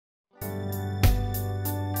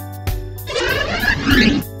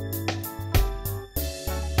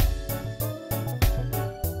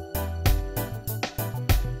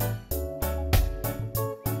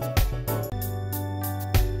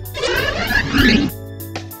Table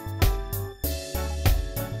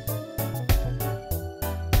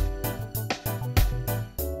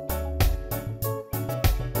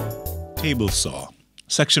saw.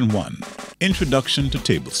 Section 1. Introduction to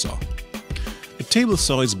table saw. A table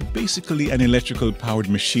saw is basically an electrical powered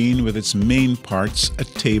machine with its main parts a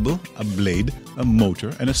table, a blade, a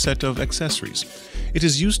motor, and a set of accessories. It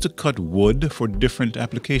is used to cut wood for different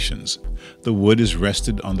applications. The wood is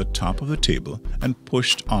rested on the top of the table and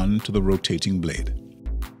pushed onto the rotating blade.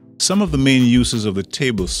 Some of the main uses of the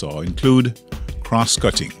table saw include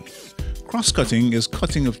cross-cutting. Cross-cutting is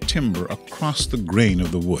cutting of timber across the grain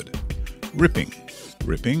of the wood. Ripping.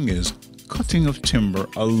 Ripping is cutting of timber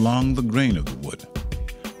along the grain of the wood.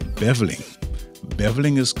 Beveling.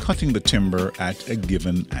 Beveling is cutting the timber at a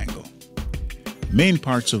given angle. Main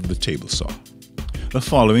parts of the table saw. The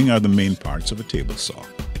following are the main parts of a table saw.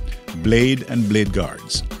 Blade and blade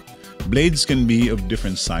guards. Blades can be of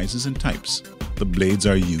different sizes and types. The blades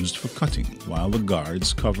are used for cutting, while the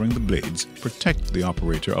guards covering the blades protect the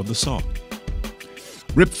operator of the saw.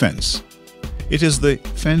 Rip fence. It is the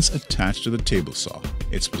fence attached to the table saw.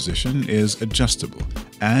 Its position is adjustable,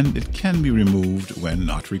 and it can be removed when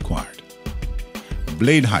not required.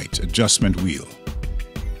 Blade height adjustment wheel.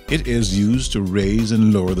 It is used to raise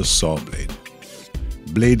and lower the saw blade.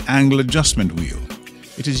 Blade angle adjustment wheel.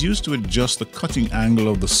 It is used to adjust the cutting angle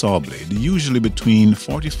of the saw blade, usually between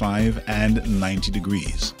 45 and 90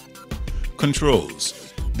 degrees.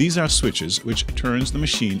 Controls. These are switches which turns the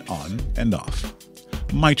machine on and off.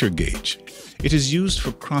 Miter gauge. It is used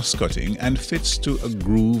for cross-cutting and fits to a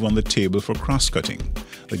groove on the table for cross-cutting.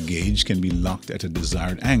 The gauge can be locked at a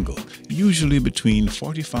desired angle, usually between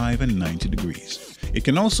 45 and 90 degrees. It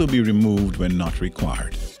can also be removed when not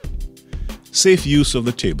required. Safe use of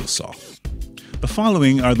the table saw. The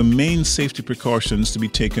following are the main safety precautions to be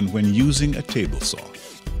taken when using a table saw.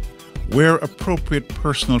 Wear appropriate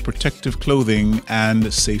personal protective clothing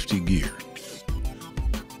and safety gear.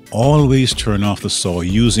 Always turn off the saw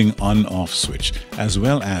using on-off switch as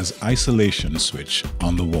well as isolation switch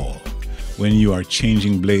on the wall. When you are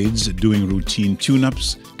changing blades, doing routine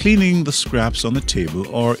tune-ups, cleaning the scraps on the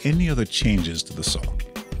table, or any other changes to the saw.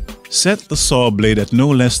 Set the saw blade at no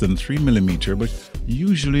less than 3 mm, but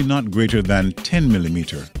usually not greater than 10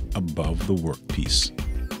 mm above the workpiece.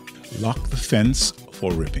 Lock the fence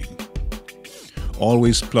for ripping.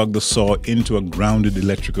 Always plug the saw into a grounded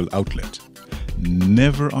electrical outlet.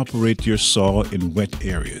 Never operate your saw in wet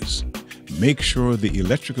areas. Make sure the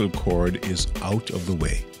electrical cord is out of the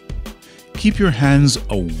way. Keep your hands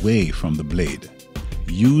away from the blade.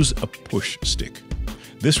 Use a push stick.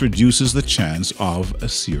 This reduces the chance of a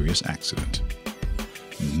serious accident.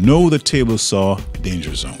 Know the table saw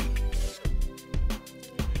danger zone.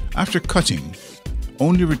 After cutting,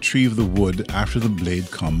 only retrieve the wood after the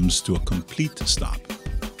blade comes to a complete stop.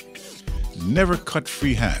 Never cut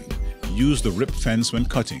freehand. Use the rip fence when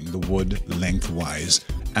cutting the wood lengthwise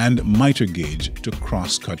and miter gauge to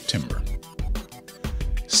cross-cut timber.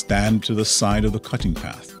 Stand to the side of the cutting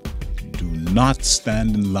path. Do not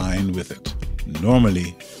stand in line with it.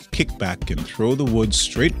 Normally, kick back and throw the wood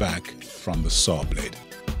straight back from the saw blade.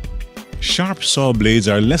 Sharp saw blades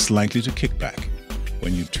are less likely to kick back.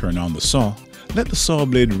 When you turn on the saw, let the saw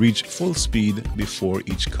blade reach full speed before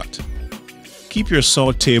each cut. Keep your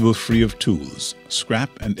saw table free of tools, scrap,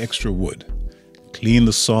 and extra wood. Clean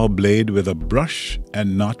the saw blade with a brush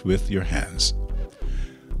and not with your hands.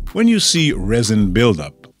 When you see resin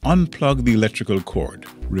buildup, unplug the electrical cord,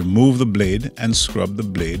 remove the blade, and scrub the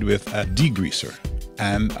blade with a degreaser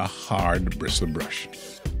and a hard bristle brush.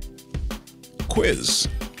 Quiz.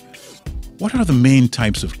 What are the main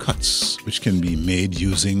types of cuts which can be made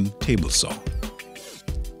using table saw?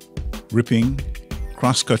 Ripping,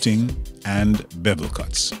 cross-cutting, and bevel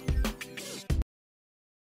cuts.